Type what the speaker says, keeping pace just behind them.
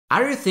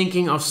Are you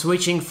thinking of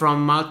switching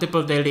from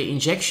multiple daily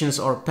injections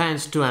or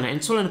pens to an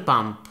insulin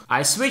pump?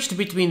 I switched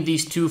between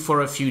these two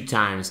for a few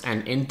times,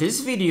 and in this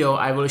video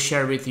I will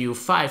share with you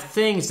 5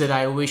 things that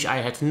I wish I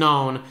had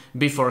known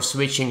before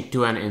switching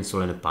to an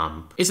insulin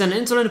pump. Is an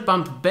insulin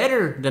pump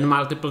better than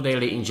multiple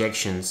daily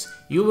injections?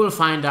 You will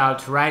find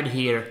out right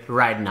here,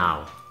 right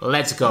now.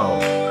 Let's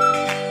go!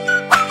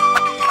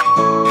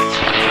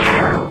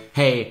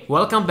 Hey,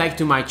 welcome back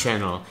to my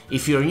channel.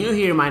 If you're new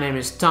here, my name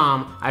is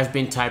Tom. I've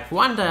been type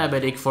 1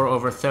 diabetic for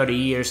over 30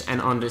 years, and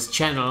on this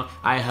channel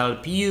I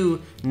help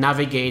you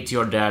navigate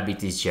your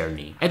diabetes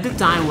journey. At the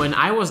time when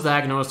I was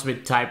diagnosed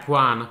with type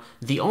 1,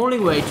 the only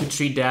way to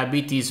treat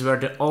diabetes were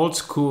the old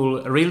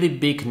school, really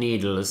big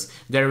needles.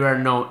 There were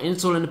no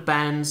insulin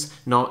pens,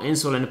 no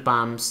insulin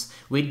pumps.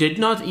 We did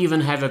not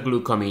even have a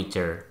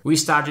glucometer. We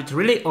started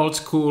really old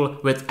school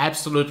with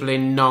absolutely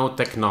no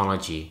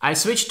technology. I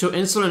switched to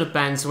insulin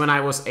pens when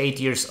I was 8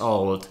 years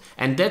old,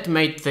 and that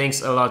made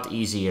things a lot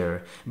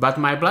easier. But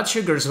my blood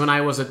sugars when I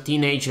was a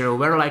teenager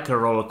were like a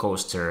roller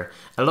coaster,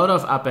 a lot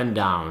of up and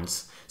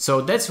downs.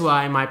 So that's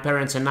why my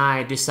parents and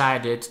I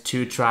decided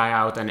to try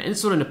out an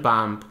insulin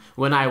pump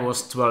when I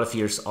was 12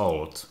 years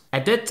old.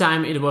 At that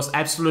time it was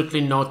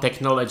absolutely no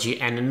technology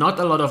and not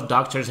a lot of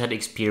doctors had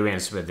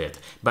experience with it,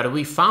 but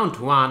we found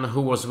one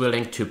who was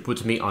willing to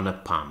put me on a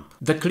pump.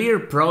 The clear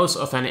pros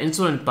of an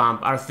insulin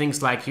pump are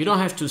things like you don't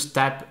have to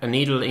stab a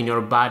needle in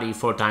your body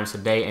 4 times a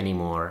day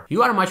anymore.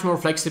 You are much more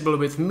flexible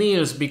with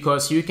meals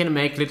because you can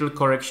make little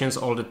corrections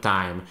all the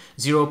time.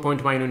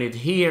 0.1 unit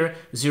here,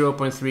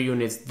 0.3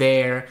 units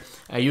there.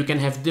 You can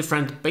have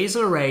different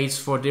basal rates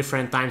for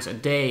different times a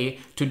day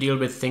to deal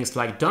with things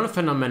like dawn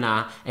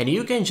phenomena, and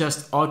you can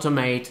just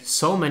automate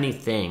so many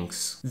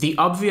things. The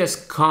obvious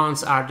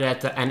cons are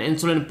that an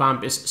insulin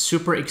pump is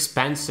super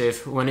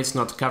expensive when it's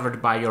not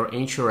covered by your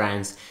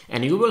insurance,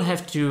 and you will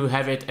have to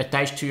have it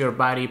attached to your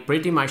body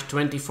pretty much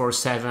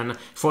 24/7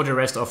 for the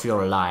rest of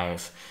your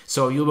life.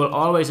 So you will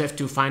always have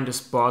to find a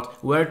spot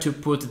where to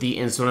put the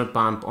insulin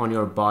pump on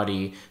your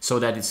body so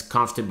that it's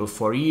comfortable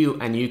for you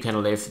and you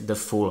can live the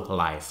full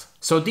life.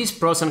 So these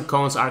pros and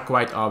cons are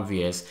quite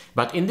obvious,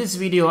 but in this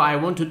video I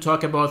want to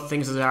talk about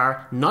things that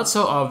are not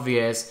so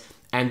obvious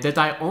and that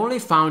I only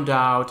found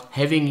out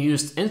having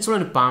used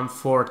insulin pump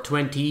for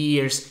 20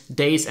 years,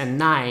 days and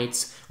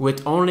nights,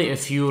 with only a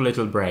few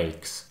little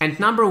breaks. And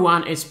number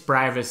 1 is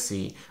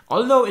privacy.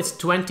 Although it's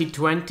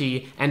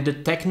 2020 and the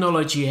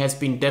technology has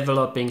been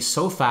developing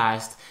so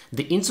fast,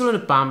 the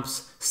insulin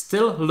pumps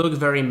still look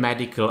very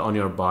medical on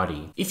your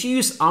body. If you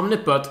use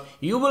Omnipod,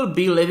 you will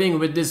be living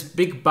with this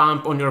big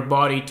bump on your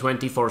body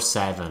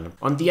 24/7.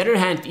 On the other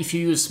hand, if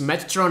you use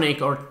Medtronic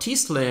or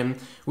T-Slim,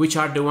 which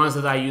are the ones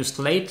that I used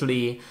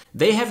lately,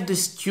 they have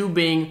this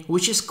tubing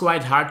which is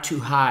quite hard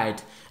to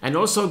hide and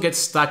also gets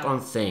stuck on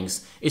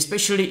things,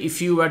 especially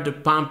if you wear the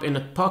pump in a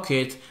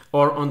pocket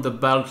or on the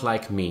belt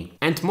like me.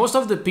 And most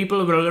of the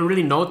people will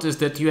really notice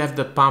that you have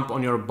the pump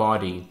on your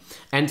body.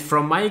 And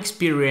from my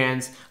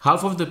experience,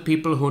 half of the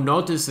people who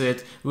notice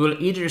it will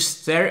either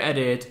stare at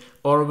it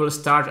or will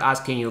start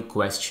asking you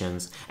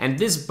questions. And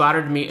this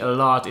bothered me a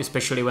lot,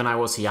 especially when I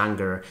was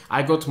younger.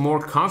 I got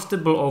more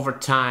comfortable over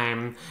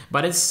time,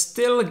 but it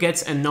still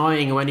gets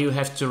annoying when you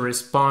have to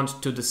respond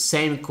to the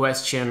same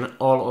question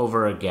all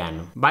over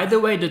again. By the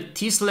way, the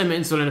T-Slim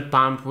insulin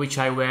pump, which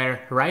I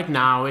wear right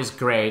now, is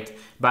great,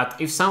 but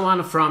if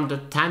someone from the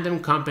Tandem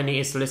company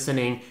is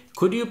listening,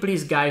 could you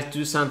please guys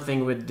do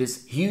something with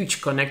this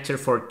huge connector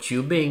for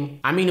tubing?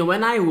 I mean,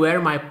 when I wear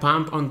my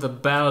pump on the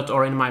belt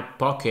or in my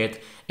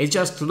pocket, it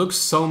just looks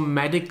so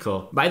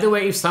medical. By the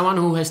way, if someone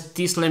who has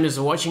T-Slim is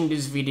watching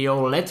this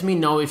video, let me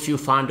know if you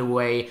found a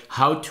way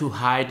how to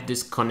hide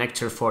this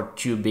connector for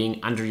tubing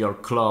under your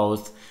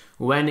clothes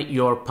when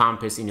your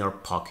pump is in your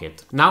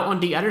pocket. Now on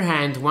the other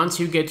hand,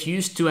 once you get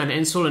used to an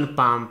insulin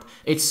pump,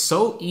 it's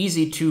so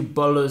easy to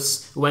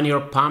bolus when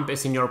your pump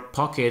is in your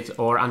pocket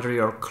or under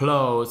your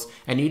clothes,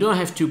 and you don't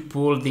have to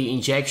pull the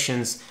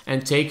injections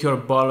and take your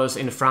bolus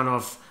in front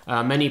of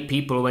many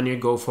people when you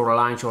go for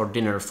lunch or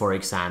dinner, for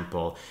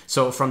example.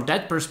 So from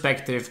that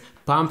perspective,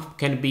 pump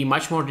can be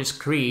much more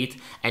discreet,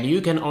 and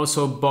you can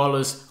also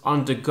bolus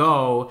on the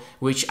go,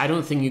 which I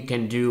don't think you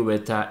can do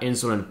with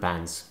insulin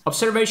pens.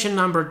 Observation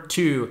number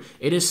 2,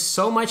 it is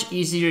so much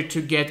easier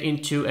to get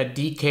into a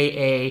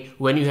DKA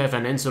when you have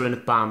an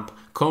insulin pump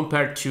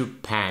compared to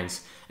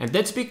pens. And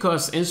that's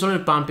because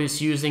insulin pump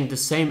is using the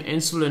same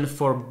insulin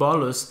for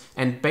bolus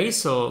and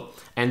basal,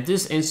 and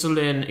this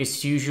insulin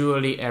is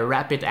usually a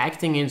rapid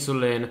acting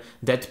insulin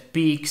that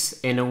peaks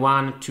in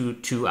 1 to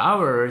 2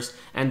 hours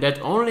and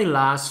that only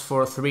lasts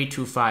for 3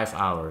 to 5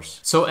 hours.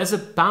 So as a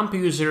pump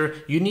user,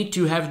 you need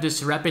to have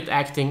this rapid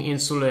acting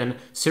insulin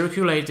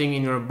circulating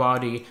in your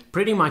body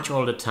pretty much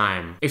all the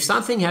time. If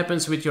something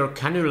happens with your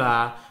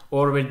cannula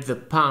or with the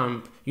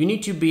pump, you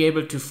need to be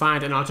able to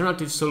find an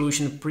alternative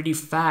solution pretty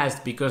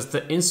fast because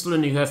the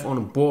insulin you have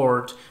on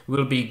board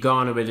will be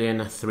gone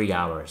within 3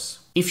 hours.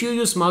 If you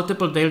use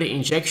multiple daily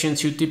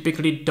injections, you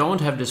typically don't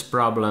have this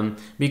problem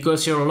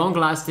because your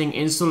long-lasting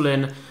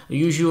insulin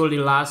usually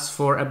lasts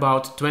for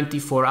about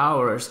 24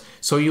 hours.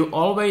 So you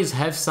always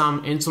have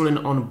some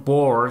insulin on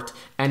board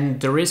and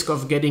the risk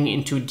of getting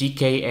into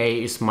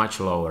DKA is much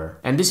lower.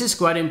 And this is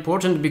quite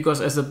important because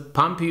as a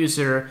pump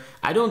user,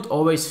 I don't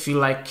always feel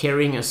like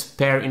carrying a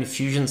spare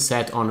infusion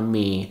set on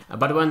me.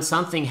 But when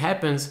something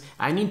happens,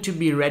 I need to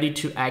be ready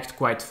to act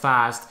quite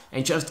fast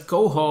and just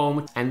go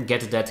home and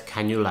get that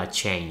cannula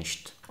changed.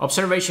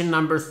 Observation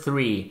number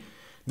 3.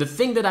 The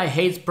thing that I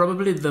hate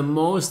probably the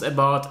most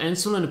about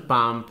insulin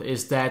pump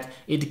is that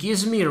it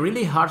gives me a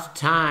really hard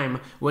time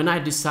when I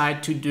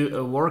decide to do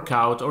a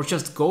workout or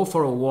just go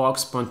for a walk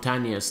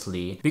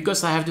spontaneously.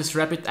 Because I have this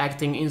rapid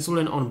acting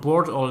insulin on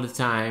board all the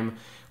time,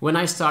 when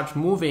I start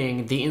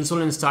moving, the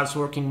insulin starts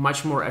working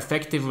much more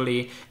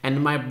effectively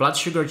and my blood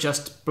sugar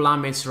just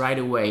plummets right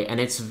away,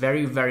 and it's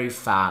very, very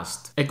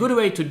fast. A good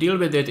way to deal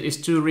with it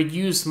is to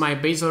reduce my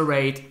basal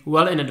rate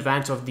well in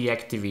advance of the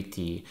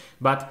activity.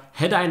 But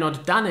had I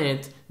not done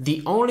it,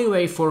 the only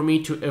way for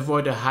me to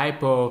avoid a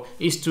hypo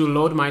is to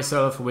load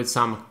myself with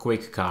some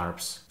quick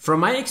carbs. From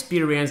my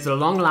experience, the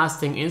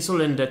long-lasting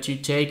insulin that you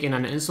take in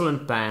an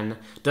insulin pen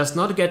does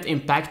not get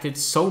impacted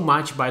so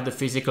much by the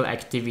physical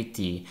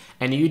activity,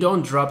 and you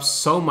don't drop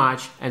so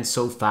much and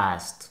so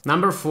fast.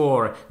 Number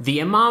 4, the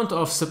amount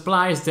of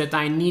supplies that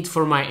I need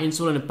for my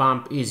insulin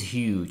pump is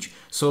huge.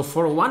 So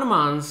for 1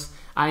 month,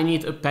 I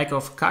need a pack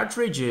of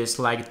cartridges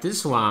like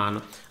this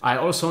one. I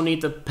also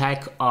need a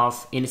pack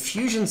of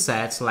infusion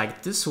sets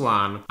like this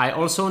one. I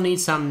also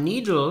need some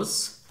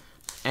needles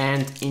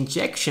and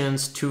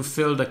injections to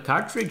fill the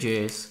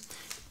cartridges.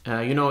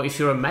 If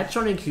you're a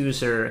Medtronic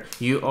user,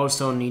 you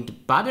also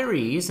need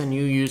batteries, and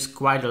you use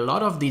quite a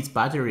lot of these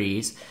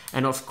batteries.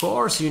 And of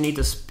course, you need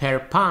a spare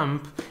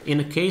pump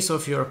in case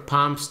of your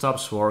pump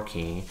stops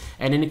working.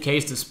 And in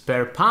case the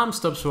spare pump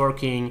stops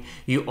working,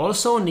 you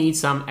also need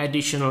some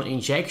additional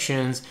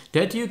injections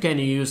that you can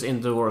use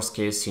in the worst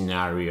case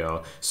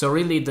scenario. So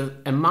really, the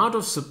amount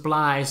of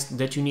supplies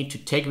that you need to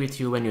take with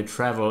you when you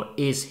travel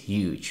is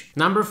huge.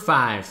 Number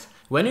 5,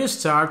 when you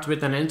start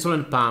with an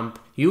insulin pump,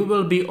 you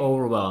will be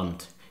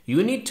overwhelmed.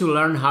 You need to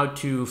learn how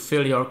to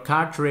fill your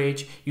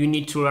cartridge, you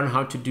need to learn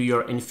how to do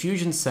your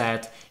infusion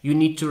set, you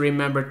need to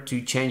remember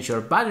to change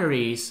your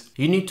batteries,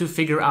 you need to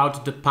figure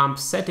out the pump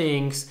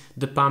settings,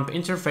 the pump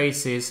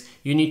interfaces,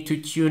 you need to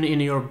tune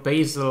in your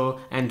basal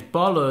and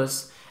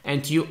bolus,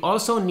 and you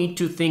also need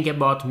to think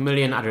about a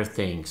million other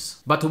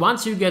things. But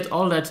once you get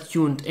all that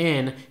tuned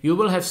in, you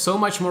will have so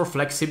much more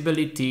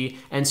flexibility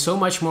and so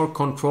much more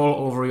control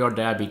over your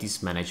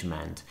diabetes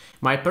management.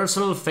 My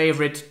personal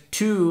favorite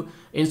 2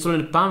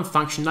 insulin pump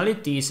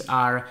functionalities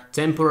are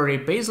temporary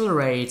basal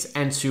rates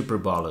and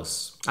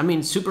Superbolus. I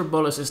mean,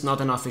 Superbolus is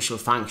not an official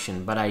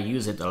function, but I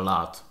use it a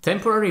lot.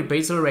 Temporary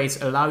basal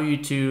rates allow you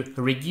to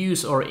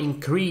reduce or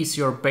increase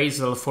your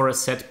basal for a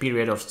set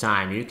period of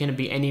time. You can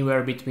be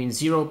anywhere between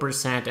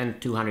 0% and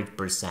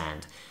 200%.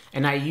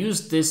 And I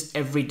use this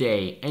every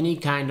day. Any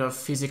kind of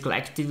physical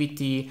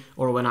activity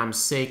or when I'm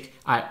sick,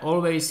 I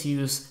always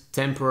use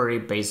temporary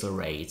basal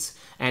rates.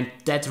 And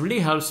that really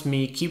helps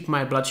me keep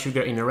my blood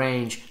sugar in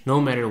range no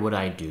matter what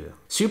I do.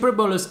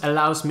 Superbolus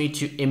allows me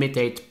to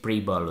imitate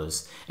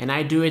prebolus, and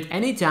I do it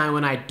anytime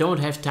when I don't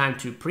have time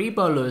to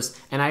prebolus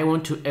and I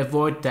want to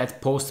avoid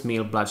that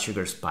post-meal blood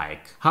sugar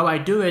spike. How I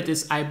do it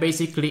is I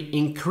basically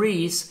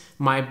increase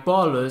my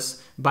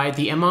bolus by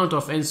the amount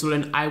of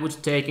insulin I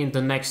would take in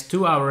the next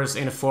 2 hours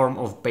in the form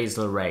of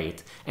basal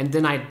rate. And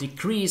then I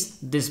decrease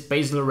this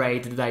basal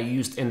rate that I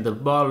used in the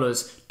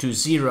bolus to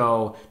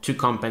 0 to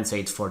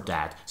compensate for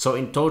that. So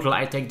in total,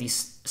 I take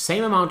this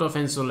same amount of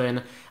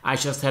insulin, I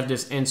just have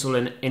this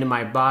insulin in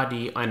my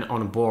body and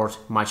on board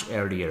much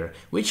earlier,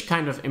 which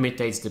kind of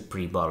imitates the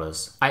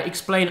prebolus. I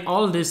explain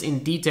all this in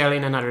detail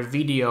in another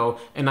video,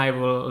 and I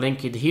will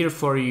link it here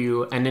for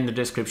you and in the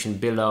description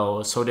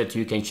below so that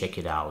you can check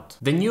it out.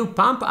 The new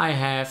pump I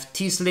have,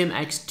 T-Slim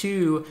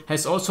X2,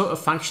 has also a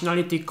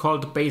functionality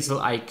called Basal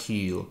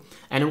IQ.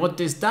 And what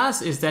this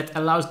does is that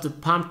allows the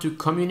pump to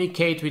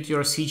communicate with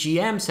your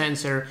CGM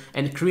sensor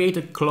and create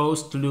a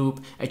closed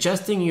loop,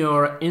 adjusting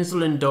your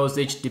insulin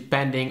dosage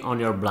depending on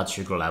your blood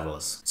sugar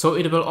levels. So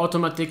it will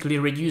automatically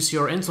reduce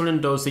your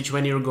insulin dosage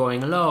when you're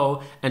going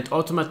low and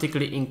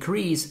automatically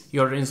increase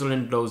your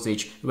insulin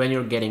dosage when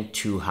you're getting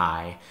too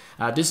high.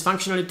 This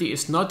functionality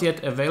is not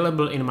yet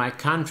available in my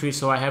country,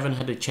 so I haven't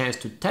had a chance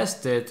to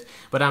test it,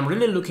 but I'm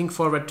really looking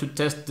forward to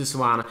test this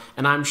one,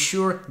 and I'm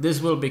sure this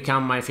will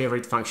become my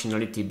favorite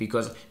functionality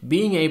because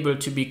being able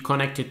to be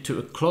connected to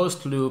a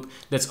closed loop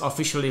that's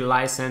officially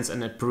licensed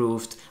and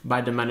approved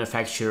by the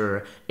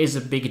manufacturer is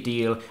a big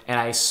deal, and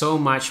I'm so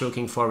much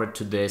looking forward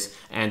to this,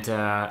 and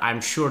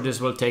I'm sure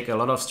this will take a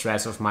lot of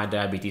stress off my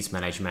diabetes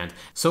management.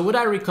 So would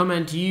I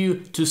recommend you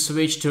to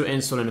switch to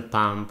insulin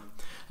pump?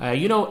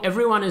 You know,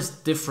 everyone is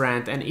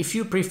different, and if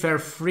you prefer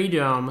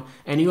freedom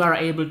and you are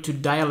able to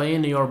dial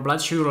in your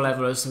blood sugar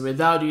levels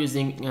without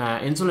using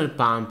insulin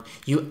pump,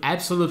 you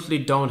absolutely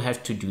don't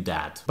have to do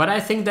that. But I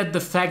think that the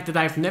fact that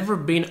I've never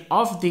been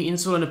off the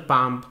insulin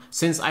pump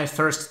since I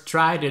first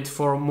tried it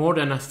for more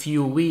than a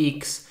few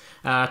weeks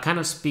kind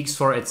of speaks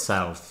for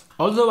itself.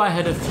 Although I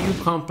had a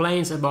few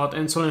complaints about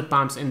insulin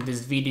pumps in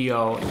this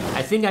video,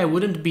 I think I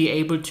wouldn't be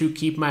able to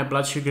keep my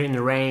blood sugar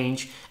in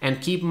range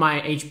and keep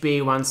my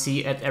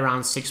HbA1c at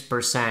around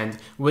 6%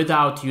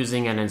 without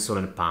using an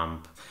insulin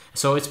pump.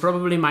 So it's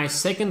probably my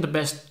second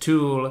best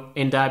tool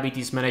in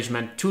diabetes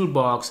management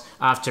toolbox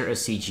after a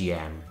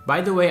CGM.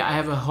 By the way, I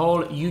have a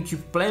whole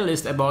YouTube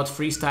playlist about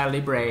Freestyle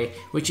Libre,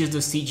 which is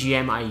the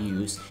CGM I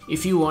use.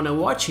 If you want to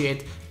watch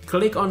it,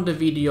 click on the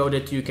video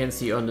that you can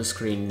see on the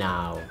screen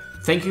now.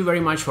 Thank you very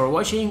much for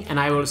watching, and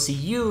I will see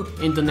you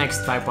in the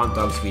next Type 1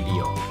 Talks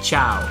video.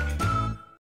 Ciao!